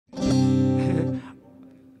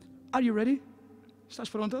Are you ready? Estás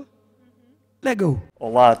pronta? Let's go!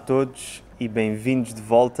 Olá a todos e bem-vindos de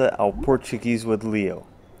volta ao Português with Leo.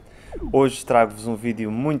 Hoje trago-vos um vídeo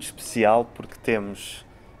muito especial porque temos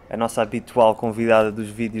a nossa habitual convidada dos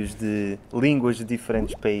vídeos de línguas de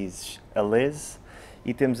diferentes países, a Liz,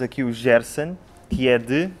 e temos aqui o Gerson, que é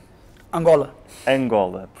de Angola.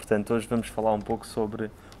 Angola. Portanto, hoje vamos falar um pouco sobre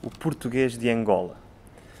o português de Angola.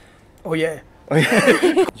 Oh yeah!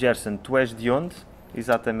 Gerson, tu és de onde,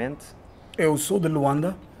 exatamente? Eu sou de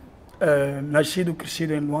Luanda, nascido e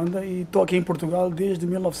crescido em Luanda e estou aqui em Portugal desde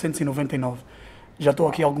 1999. Já estou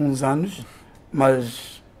aqui há alguns anos,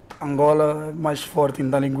 mas Angola é mais forte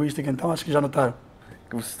na linguística, então acho que já notaram.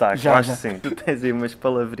 Que você está, Já. acho que sim. Tu tens aí umas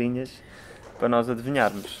palavrinhas para nós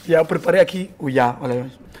adivinharmos. Já eu preparei aqui o Ya, olha,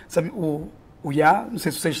 sabe, o Ya, não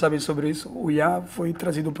sei se vocês sabem sobre isso, o Ya foi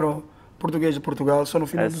trazido para o português de Portugal só no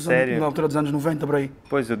final dos anos, na altura dos anos 90, por aí.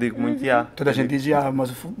 Pois, eu digo muito já. Toda a gente diz Ya,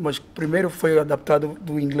 mas primeiro foi adaptado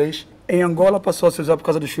do inglês. Em Angola passou a se usar por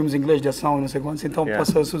causa dos filmes ingleses de ação e não sei quantos, então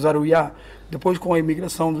passou a se usar o Ya. Depois com a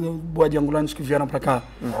imigração do Bué de angolanos que vieram para cá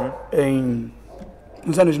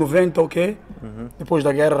nos anos 90, ok? Depois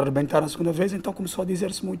da guerra arrebentaram a segunda vez, então começou a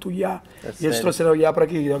dizer-se muito o Ya. E eles trouxeram o Ya para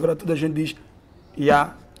aqui. Agora toda a gente diz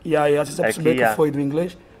Ya. Vocês a perceber que foi do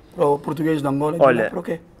inglês para o português de Angola. Olha, para o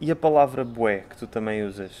quê? E a palavra bué, que tu também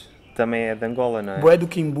usas, também é de Angola, não é? Bué do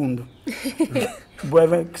Quimbundo.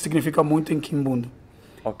 Bué que significa muito em Quimbundo.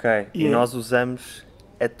 Ok, e nós usamos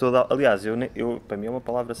a toda... Aliás, para mim é uma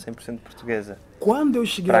palavra 100% portuguesa. Quando eu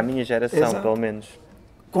cheguei... Para a minha geração, pelo menos.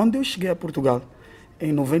 Quando eu cheguei a Portugal,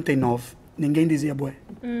 em 99, ninguém dizia bué.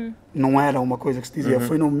 Não era uma coisa que se dizia.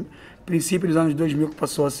 Foi no princípio dos anos 2000 que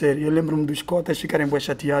passou a ser. Eu lembro-me dos cotas ficarem bué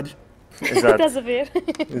chateados. Exato. Estás a ver? O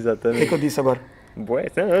que é Exatamente. que eu disse agora?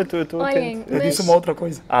 Bué, eu estou Olhem, atento. Eu disse uma outra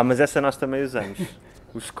coisa. Ah, mas essa nós também usamos.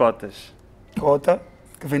 Os cotas. Cota,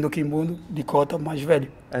 que vem do Quimbundo, de cota mais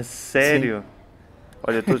velho. A sério?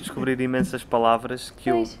 Olha, estou a descobrir imensas palavras que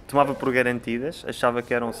eu tomava por garantidas, achava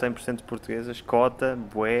que eram 100% portuguesas. Cota,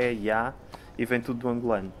 bué, ya, e vem tudo do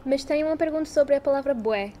angolano. mas tenho uma pergunta sobre a palavra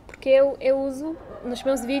bué, porque eu uso nos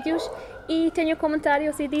meus vídeos e tenho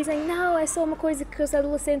comentários e dizem não, é só uma coisa que os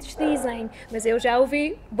adolescentes dizem, mas eu já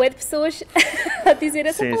ouvi bué de pessoas a dizer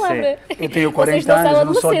essa Sim, palavra. Eu tenho 40 Vocês não anos, são eu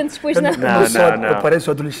não sou... adolescentes, pois não? Não. Eu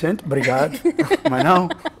pareço adolescente, obrigado, mas não.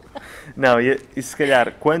 Não, e se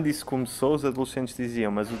calhar, quando isso começou, os adolescentes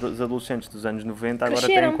diziam, mas os adolescentes dos anos 90 agora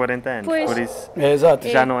Cresceram. têm 40 anos, Pois. por isso É exato.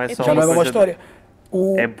 já não é só Já não é uma coisa história.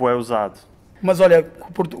 É bué usado. Mas olha,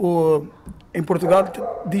 em Portugal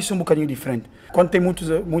diz-se um bocadinho diferente. Quando tem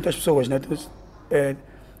muitas pessoas, né?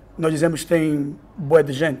 Nós dizemos que tem bué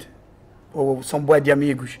de gente, ou são bué de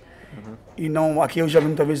amigos. E não, aqui eu já vi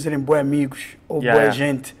muitas vezes dizerem bué amigos, ou bué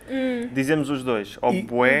gente. Dizemos os dois, ou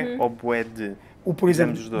bué ou bué de. Ou, por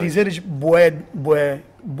exemplo, Dizemos os dois. dizeres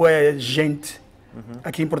bué gente,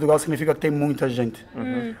 aqui em Portugal significa que tem muita gente.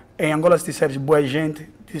 Em Angola, se disseres bué gente,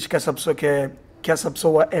 dizes que essa pessoa que essa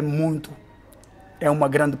pessoa é uma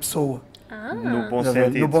grande pessoa. No bom Tá vendo?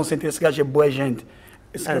 sentido. No bom sentido, esse gajo é bué gente.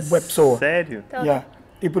 Esse gajo é bué pessoa. Sério? Yeah.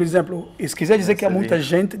 E, por exemplo, e se quiser dizer que há muita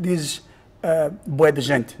gente, dizes bué de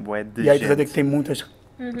gente. Bué de e aí quer gente. dizer que tem muitas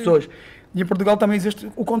pessoas. E em Portugal também existe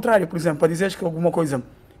o contrário, por exemplo, para dizeres que alguma coisa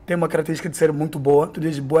tem uma característica de ser muito boa, tu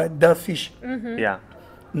dizes bué da fixe. Yeah.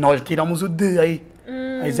 Nós tiramos o de aí.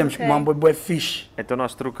 Aí dizemos que o mambo é bué fixe. Então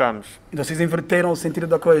nós trocamos. Então vocês inverteram o sentido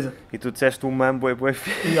da coisa. E tu disseste o mambo é bué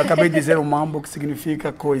fixe. E eu acabei de dizer o mambo, que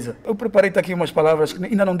significa coisa. Eu preparei aqui umas palavras que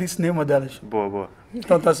ainda não disse nenhuma delas. Boa.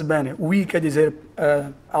 Então está-se bem. O we quer dizer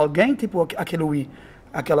alguém, tipo aquele we,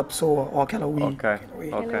 aquela pessoa ou aquela we. Ok.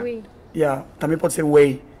 Halloween. Yeah. Também pode ser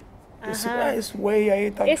way. Esse way aí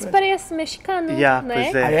tá. Esse parece mexicano, Yeah, não é?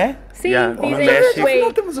 pois é. Ah, é? Sim, Yeah, no dizem México- way,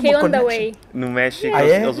 Afinal, temos uma que onda connection. way. No México Ah,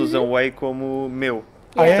 é? eles usam way como meu.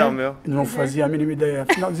 Ah, é? Então, meu. Eu não fazia a mínima ideia.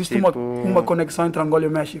 Afinal, existe Tipo- uma conexão entre Angola e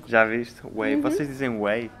o México. Já viste? Way. Vocês dizem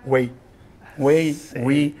way? Way. Way,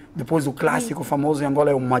 we. Depois o clássico famoso em Angola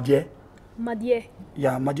é o Mwadié. Mwadié.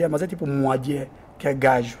 Yeah, Mwadié, mas é tipo Mwadié, que é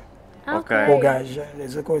gajo. Ah, Ok. Ou gaja,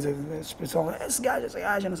 essa coisa, essa expressão, esse gajo, essa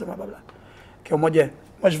gaja, não sei blá blá blá. Que é o Mwadié.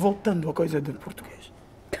 Mas voltando à coisa do português.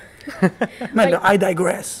 Mano, I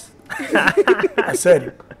digress. É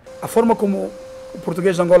sério. A forma como o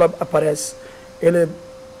português de Angola aparece,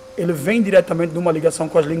 ele vem diretamente de uma ligação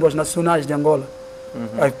com as línguas nacionais de Angola.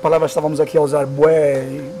 As palavras que estávamos aqui a usar, bué,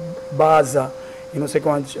 baza e não sei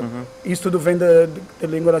quantos. Isso tudo vem da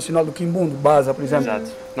língua nacional do Quimbundo, baza, por exemplo.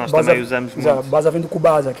 Exato. Nós Baza, também usamos muito. Baza vem do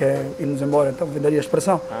Cubasa, que é irmos embora, então venderia a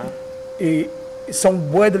expressão. E são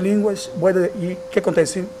bué de línguas, e o que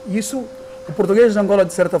acontece? Isso, o português de Angola,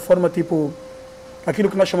 de certa forma, tipo, aquilo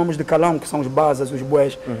que nós chamamos de calão, que são os basas, os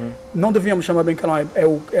bués, não devíamos chamar bem calão,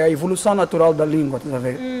 é a evolução natural da língua, estás a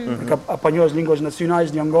ver? Porque apanhou as línguas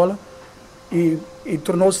nacionais de Angola e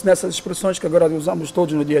tornou-se nessas expressões que agora usamos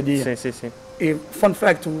todos no dia a dia. Sim, sim, sim. E, fun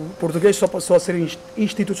fact, o português só passou a ser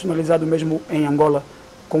institucionalizado mesmo em Angola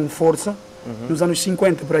com força nos anos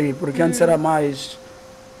 50 por aí, porque antes era mais...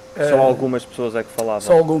 Só algumas pessoas é que falavam.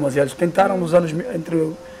 Só algumas, e eles tentaram nos anos, entre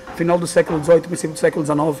o final do século XVIII e princípio do século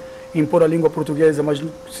XIX, impor a língua portuguesa, mas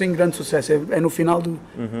sem grande sucesso. É no final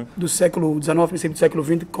do século XIX, princípio do século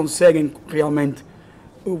XX, que conseguem realmente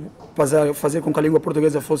fazer com que a língua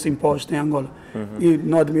portuguesa fosse imposta em Angola. E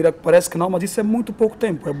não admira, parece que não, mas isso é muito pouco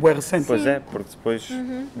tempo, é bué recente. Pois é, porque depois,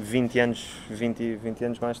 20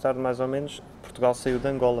 anos mais tarde, mais ou menos, Portugal saiu de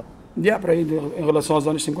Angola. Para aí, em relação aos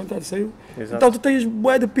anos 50, ele saiu. Exato. Então tu tens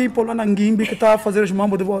bué de people lá na Nguimbi que está a fazer os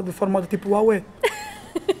mambos de forma de tipo Huawei.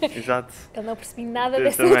 Exato. Eu não percebi nada Eu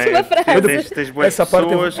dessa também. última frase. Tens boas Essa parte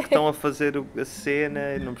pessoas que estão a fazer a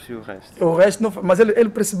cena e não percebi o resto. O resto não, mas ele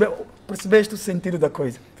percebeste o sentido da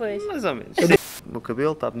coisa. Pois. Mais ou menos. O meu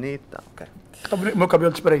cabelo está bonito, está ok. Tá bonito. O meu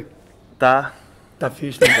cabelo, te esperei. Está. Está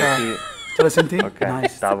fixe, não está? Aqui. Já a sentir? Ok,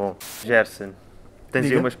 Nice. está bom. Gerson, tens aí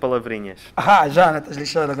Diga. umas palavrinhas. Já, não estás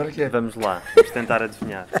lixado, agora que é? Vamos lá, vamos tentar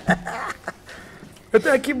adivinhar.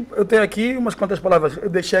 Eu tenho aqui umas quantas palavras. Eu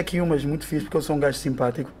deixei aqui umas muito fixes porque eu sou um gajo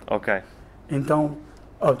simpático. Ok. Então,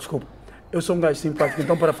 desculpa. Eu sou um gajo simpático,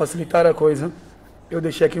 então para facilitar a coisa, eu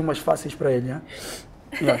deixei aqui umas fáceis para ele.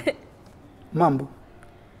 Yeah. Mambo.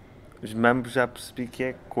 Os mambos já percebi que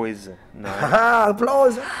é coisa, não é?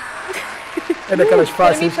 Aplauso! É daquelas Para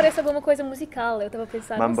mim fáceis. parece alguma coisa musical. Eu estava a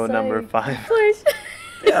pensar, Mambo não sei. number 5. Pois.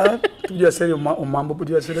 Podia ser o mambo,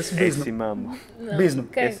 podia ser esse Esse business. mambo. Não. Business.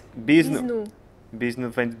 Ok. Esse business. Bisnu.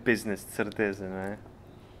 Business vem de business, de certeza, não é?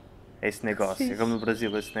 É esse negócio, é como no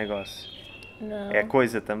Brasil esse negócio. Não. É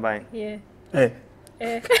coisa também. Yeah. É.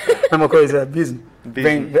 É. Mesma coisa, business.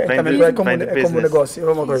 Business. Também de- é como vem de business. negócio,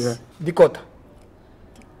 é uma coisa. Dicota.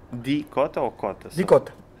 Dicota ou cota? só?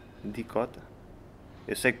 Dicota. Dicota?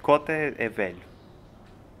 Eu sei que cota é velho.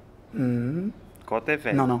 Cota é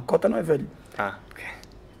velho. Não, cota não é velho. Ah, ok.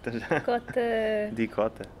 Então já. Cota.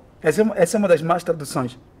 Dicota. Essa é uma das más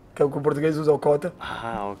traduções, que é o que o português usa o cota.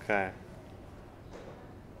 Ah, ok.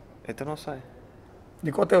 Então não sei.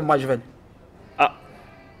 Dicota é o mais velho. Ah,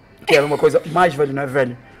 Que é uma coisa mais velho, não é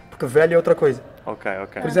velho. Porque velho é outra coisa. ok,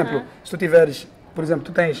 ok. Por exemplo, se tu tiveres,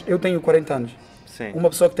 eu tenho 40 anos. Sim. Uma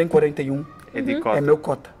pessoa que tem 41 É dicota. é meu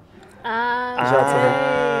cota.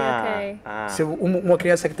 Ok. Ah, Se uma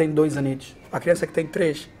criança que tem 2 anitos, a criança que tem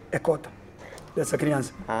 3 é cota dessa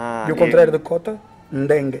criança. ah, E o contrário de cota,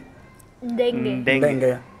 ndengue. Dengue. Ndengue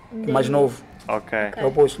é mais novo. Ok. É o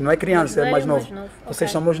oposto. Não é criança, é Velho, mais novo. mais novo. Vocês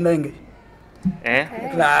Ok. são meus dengues. É?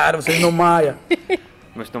 Claro, vocês não maia.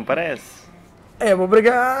 Mas não parece. Vou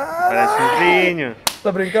brigar. Parece um vinho. Tá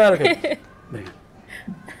a brincar? Okay? Obrigado.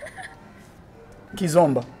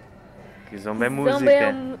 Kizomba. Kizomba é Zomba música.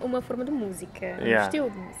 é uma forma de música. Yeah. Um estilo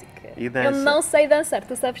de música. E dança? Eu não sei dançar.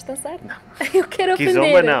 Tu sabes dançar? Não. Eu quero aprender.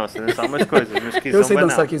 Kizomba não, sei dançar umas coisas, mas Eu sei Kizomba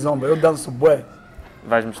dançar não. kizomba, eu danço bué.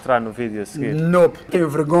 Vais mostrar no vídeo a seguir. Nope, tenho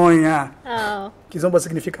vergonha. Ah, Kizomba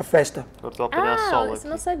significa festa. Agora estou a apanhar sol isso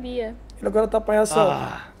não aqui. sabia. Ele agora está a apanhar sol.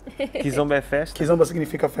 Kizomba é festa? Kizomba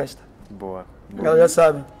significa festa. Boa. Ela já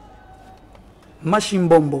sabe.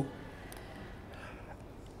 Machimbombo.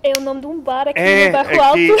 É o nome de um bar aqui É, no Barro aqui,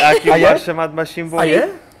 Alto. há aqui um Ah, é? bar chamado Machimbombo.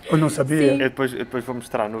 Eu não sabia. Sim. Eu depois vou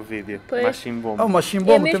mostrar no vídeo. Pois. Machimbombo.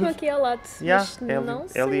 Machimbombo. É mesmo aqui ao lado. Yeah, Mas é não ali,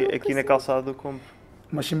 sei. ali nunca aqui na sei. calçada do Compro.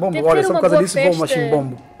 Machimbombo. Deve Olha, ter só por uma causa boa disso vou ao festa.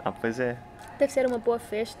 machimbombo. Ah, pois é. Deve ser uma boa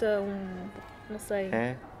festa, não sei.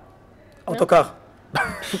 É. Autocarro.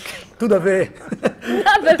 Tudo a ver.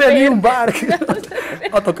 Nada a Tem ali ver. um bar.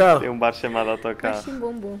 Autocarro. Tem um bar chamado Autocarro.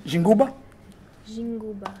 Machimbombo. Jinguba?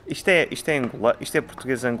 Jinguba. Isto é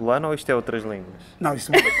português angolano ou isto é outras línguas? Não,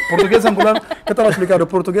 isso português angolano, que eu estava a explicar, o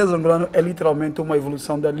português angolano é literalmente uma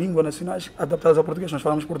evolução da língua nacionais adaptadas ao português. Nós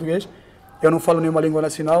falamos português, eu não falo nenhuma língua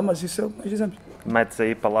nacional, mas isso é um exemplo. Metes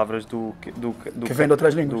aí palavras do Que vem de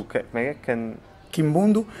outras línguas. como é que é?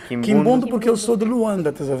 Quimbundo. Quimbundo. Quimbundo porque eu sou de Luanda,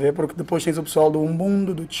 estás a ver? Porque depois tens o pessoal do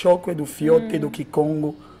Umbundo, do Chokwe, do Fiote, do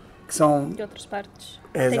Kikongo, que são... De outras partes.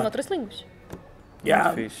 É, Tem exato. outras línguas.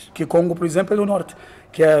 fixe. Kikongo, por exemplo, é do norte,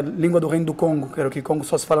 que é a língua do reino do Congo, que era o Kikongo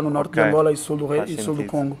só se fala no norte Ok. de Angola e sul do, Faz e sul do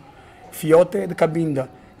sentido. Congo. Fiote é de Cabinda,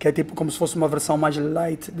 que é tipo como se fosse uma versão mais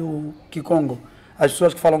light do Kikongo. As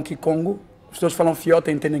pessoas que falam Kikongo, as pessoas que falam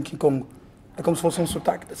Fiote entendem Kikongo. É como se fosse um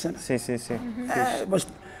sotaque da cena. Sim, sim, sim. Mas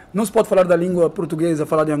não se pode falar da língua portuguesa,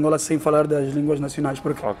 falar de Angola, sem falar das línguas nacionais,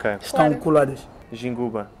 porque Ok. estão Claro. coladas.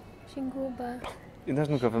 Jinguba. Jinguba. E nós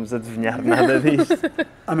nunca vamos adivinhar nada disto.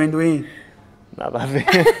 Amendoim. Nada a ver.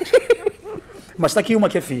 Mas está aqui uma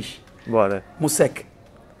que é fixe. Bora. Musek.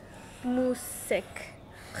 Musec.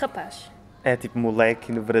 Rapaz. É tipo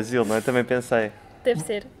moleque no Brasil, não é? Também pensei. Deve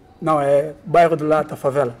ser. Não, é bairro de Lata,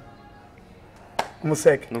 favela.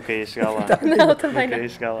 Musek. Nunca ia chegar lá. Não, também Nunca não. ia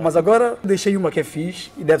chegar lá. Mas agora deixei uma que é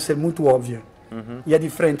fixe e deve ser muito óbvia. E é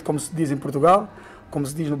diferente, como se diz em Portugal, como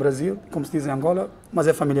se diz no Brasil, como se diz em Angola, mas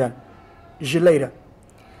é familiar. Geleira.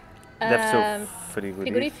 Deve ser o frigorífico.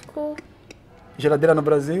 Frigorífico. Geladeira no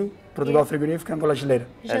Brasil, Portugal frigorífico, Angola geleira.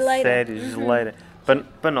 A sério, geleira.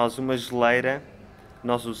 Para nós, uma geleira,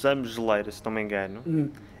 nós usamos geleira, se não me engano.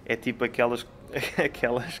 É tipo aquelas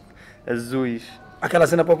azuis Aquela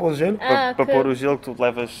cena para pôr o gelo, para que- pôr o gelo que tu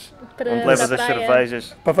levas, Para- onde levas para as a praia.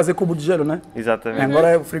 cervejas. para fazer cubo de gelo, né? Exatamente. Agora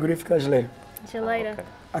é o frigorífico, é a geleira. Geleira. Ok.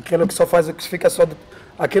 Aquela que só faz, que fica só,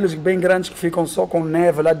 aqueles bem grandes que ficam só com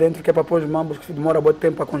neve lá dentro, que é para pôr os mambos, que demora muito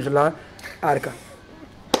tempo para congelar, arca.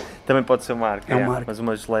 Também pode ser uma arca, É uma arca. mas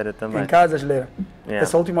uma geleira também. Em casa, geleira. Yeah.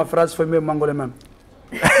 Essa última frase foi meio mangolé mesmo.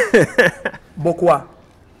 Bocuá.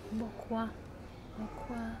 Bocuá.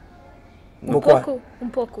 Bocuá. Um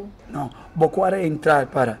pouco. Não, bocuar é entrar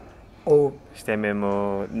para. Ou Isto é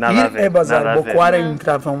mesmo nada a ir ver. é bazar, nada a ver. bocuar é Não.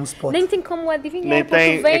 entrar para um spot. Nem tem como adivinhar, Nem porque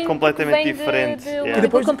tem, é vem, completamente vem diferente, de yeah. um E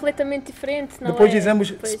depois- completamente diferente, não Depois é? dizemos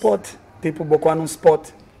Pois. spot, tipo bocuar num spot,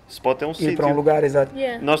 Spot é um ir para um sítio. lugar, exato.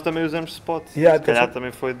 Yeah. Nós também usamos spot. Yeah, Se calhar tá-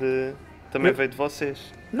 também foi de. Também veio de vocês.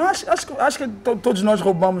 Não, acho que todos nós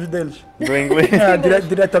roubamos deles. Do inglês. É,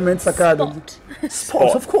 diretamente sacado. Spot.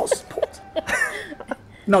 Spot, of course, spot.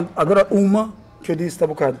 Não, agora uma que eu disse há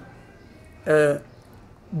bocado. É,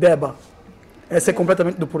 deba. Essa é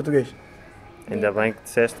completamente do português. Ainda bem que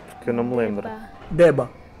disseste porque eu não me lembro. Epá. Deba.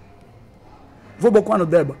 Vou bocuar no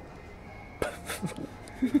deba.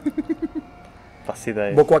 Faço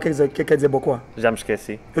ideia. Bocuar quer dizer bocuar? Já me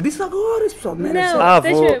esqueci. Eu disse agora, isso pessoal. Não, Vou.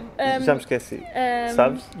 deixa, Já me esqueci.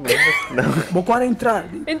 Sabes? Não. Bocuar é entrar.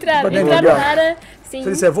 entrar Para dentro, no já. mar,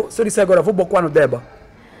 sim. Se eu disser agora, vou bocuar no deba.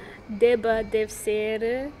 Deba deve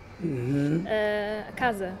ser a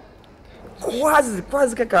casa.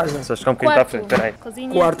 Quase que a casa. Só chegar um bocadinho para a Quarto, frente. Peraí.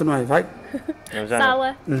 cozinha, Quarto, não é? Vai. Não, já não.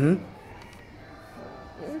 sala,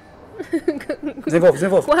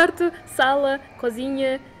 Desenvolve. quarto, sala,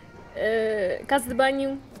 cozinha, casa de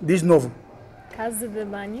banho, Diz de novo. casa de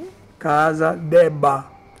banho. Casa, deba.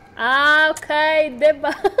 Ah, ok, deba.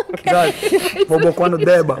 Já, vou bocuar no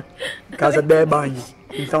deba. Casa de banho.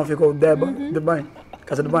 Então ficou deba, de banho.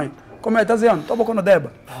 Casa de banho. Como é? Tá dizendo? Estou bocuar no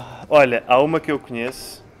deba. Olha, há uma que eu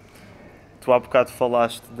conheço. Tu há bocado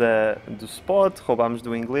falaste do spot, roubámos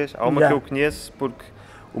do inglês. Há uma Já. que eu conheço porque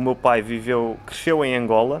o meu pai cresceu em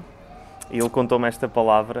Angola e ele contou-me esta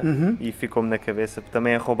palavra e ficou-me na cabeça, porque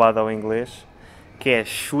também é roubada ao inglês, que é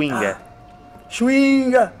chuinga.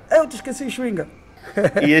 Chuinga. Eu te esqueci chuinga.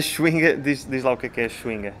 E a chuinga, diz lá o que é a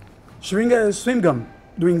chuinga. Chuinga é swing gum,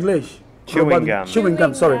 do inglês. Chewing gum. Chewing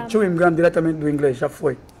gum, sorry. Chewing gum diretamente do inglês, já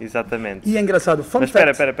foi. Exatamente. E é engraçado, fun Mas fact.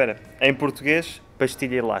 espera. Em português,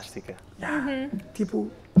 pastilha elástica. Tipo,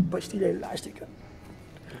 pastilha elástica.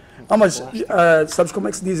 Mas sabes como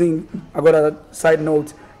é que se dizem, agora, side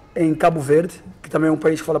note, em Cabo Verde, que também é um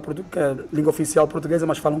país que fala que é língua oficial portuguesa,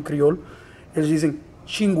 mas falam crioulo, eles dizem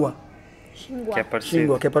xingua. Xingua. Que é parecido.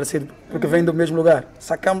 Xingua, que é parecido, porque vem do mesmo lugar.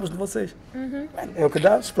 Sacamos de vocês. É o que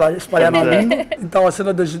dá, espalhar na língua. Então a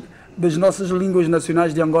cena das nossas línguas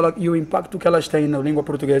nacionais de Angola e o impacto que elas têm na língua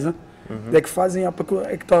portuguesa é que fazem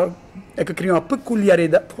é que criam a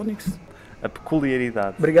peculiaridade. A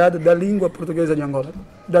peculiaridade. Obrigado, da língua portuguesa de Angola.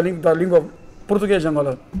 Da língua portuguesa de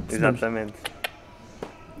Angola. Exatamente.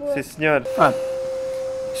 Sim, senhor. Ah,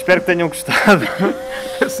 Espero que tenham gostado.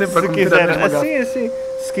 sempre Se quiserem, assim.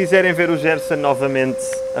 Se quiserem ver o Gerson novamente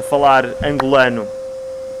a falar angolano,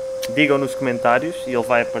 digam nos comentários e ele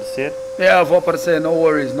vai aparecer. Vou aparecer, no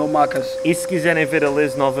worries, no marcas. E se quiserem ver a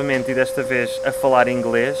Liz novamente e desta vez a falar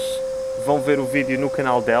inglês, vão ver o vídeo no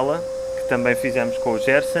canal dela, que também fizemos com o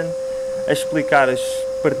Gerson, a explicar as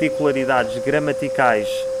particularidades gramaticais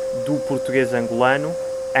do português angolano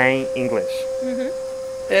em inglês.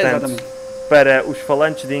 Exatamente. Para os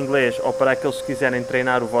falantes de inglês ou para aqueles que quiserem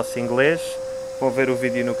treinar o vosso inglês, vão ver o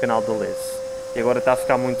vídeo no canal da Liz. E agora está a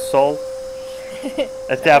ficar muito sol.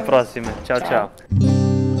 Até à próxima. Tchau.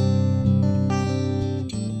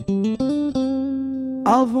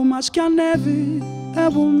 Alvo mais que a neve, é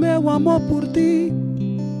o meu amor por ti.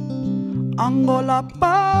 Angola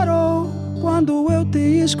parou quando eu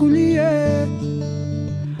te escolhi.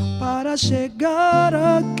 Para chegar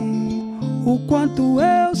aqui, o quanto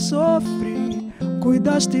eu sofri,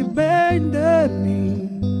 cuidaste bem de mim.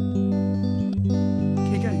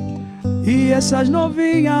 E essas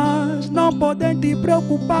novinhas não podem te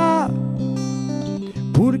preocupar,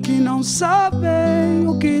 porque não sabem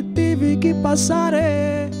o que tive que passar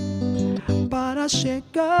para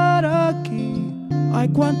chegar aqui. Ai,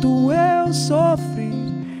 quanto eu sofri,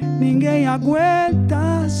 ninguém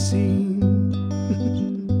aguenta assim.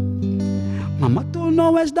 Mamãe, tu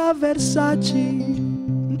não és da Versace,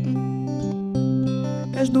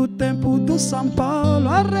 és do tempo do São Paulo.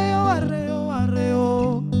 Arreo, arreo,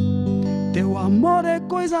 arreo. Teu amor é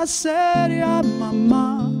coisa séria,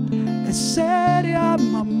 mamã. É séria,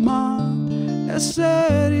 mamã. É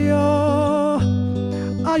sério.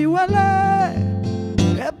 Ai, o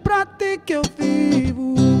é pra ti que eu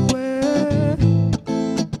vivo.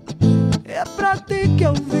 É pra ti que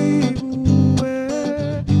eu vivo.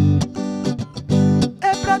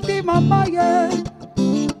 É pra ti, mamãe.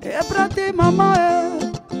 É pra ti, mamãe.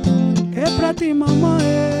 É pra ti,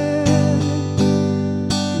 mamãe.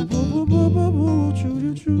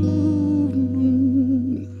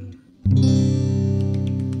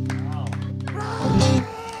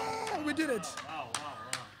 We did it.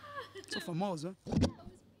 So famoso, hein?